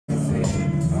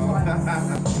Sorry,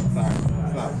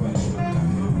 it's not funny.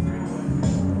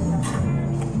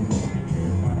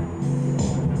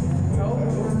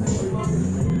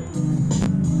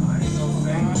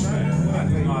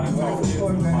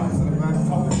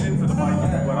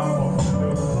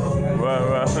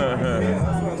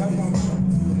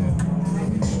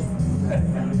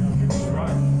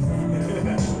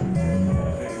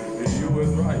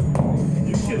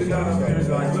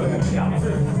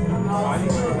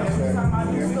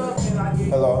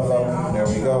 Hello, hello. There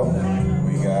we go.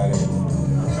 We got it.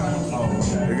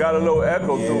 It got a little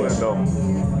echo to it though.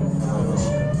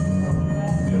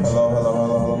 Hello, hello,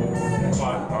 hello,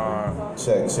 hello.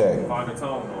 Check, check. Find the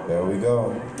tone. There we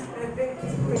go.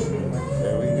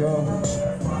 There we go.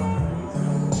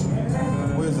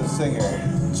 Where's the singer?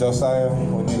 Josiah,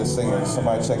 we need a singer.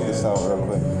 Somebody check this out real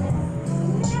quick.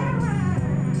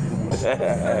 You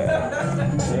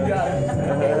got it.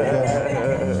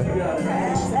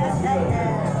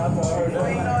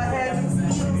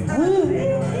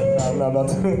 I'm not about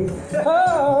to.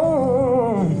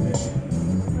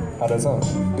 How'd that sound?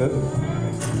 Good?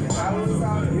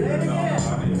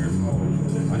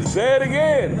 Say it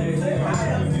again.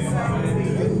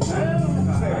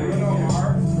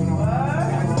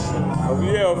 Oh,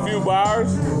 yeah, a few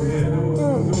bars.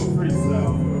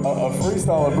 A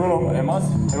freestyle with Bruno. Am I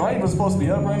even supposed to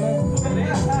be up right now?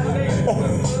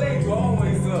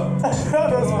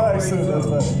 That's facts. That's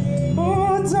facts.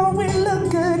 Oh, don't we look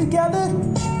good together?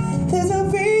 There's a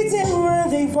reason why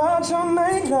they watch all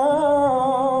night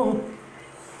long.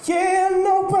 Yeah, I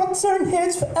know I'll turn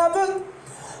heads forever.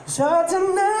 So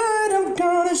tonight I'm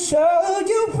gonna show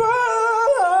you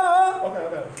wrong.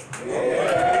 Okay.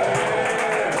 Yeah.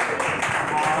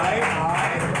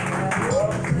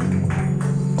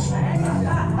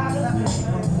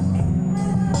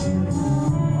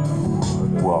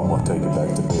 Well, I'm gonna take it back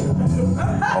to bed.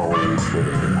 Oh,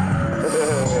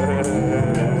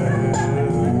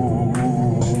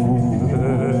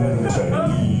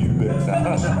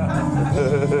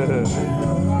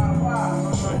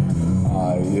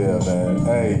 yeah, man.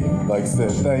 Hey, like I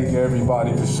said, thank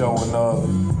everybody for showing up.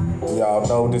 Y'all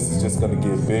know this is just gonna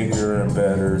get bigger and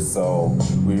better, so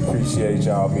we appreciate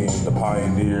y'all being the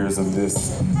pioneers of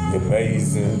this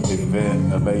amazing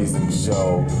event, amazing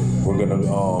show. We're gonna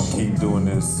keep doing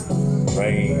this,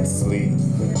 rain, sleet,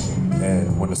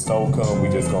 and when the snow comes, we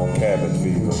just gonna cabin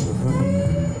fever.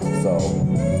 So,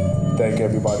 thank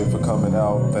everybody for coming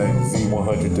out. Thank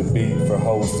Z100 The Beat for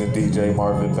hosting DJ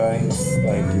Marvin Banks.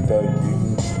 Thank you, thank you.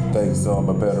 Thanks A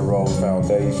Better Road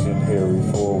Foundation, Harry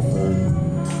Fulford,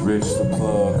 Rich the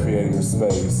Plug, Creator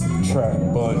Space, Track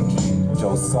Bungie,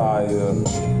 Josiah,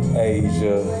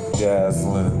 Asia,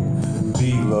 Jaslyn,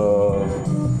 D-Love,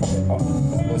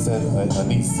 what's that?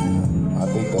 Anisi. I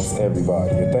think that's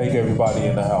everybody. And thank everybody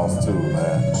in the house too,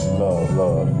 man. Love,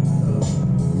 love.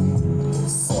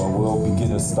 So we'll be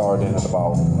getting started in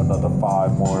about another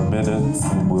 5 more minutes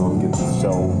and we'll get the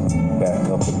show back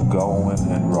up and going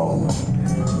and rolling.